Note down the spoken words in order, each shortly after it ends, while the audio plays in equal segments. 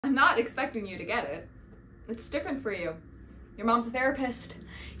I'm not expecting you to get it. It's different for you. Your mom's a therapist.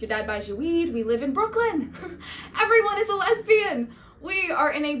 Your dad buys you weed. We live in Brooklyn. Everyone is a lesbian. We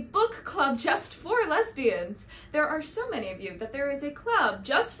are in a book club just for lesbians. There are so many of you that there is a club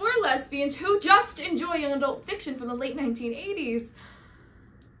just for lesbians who just enjoy young adult fiction from the late 1980s.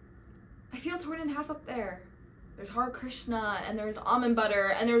 I feel torn in half up there. There's Hare Krishna, and there's almond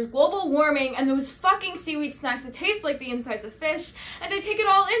butter, and there's global warming, and those fucking seaweed snacks that taste like the insides of fish, and I take it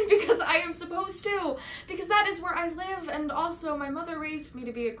all in because I am supposed to, because that is where I live, and also my mother raised me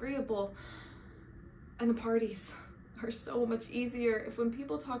to be agreeable. And the parties are so much easier. If when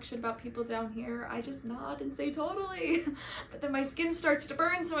people talk shit about people down here, I just nod and say totally. But then my skin starts to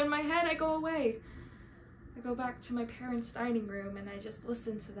burn, so in my head I go away. I go back to my parents' dining room and I just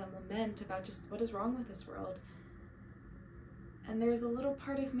listen to them lament about just what is wrong with this world. And there's a little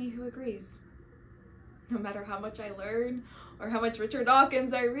part of me who agrees. No matter how much I learn, or how much Richard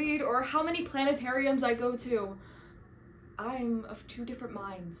Dawkins I read, or how many planetariums I go to, I'm of two different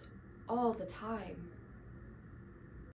minds all the time.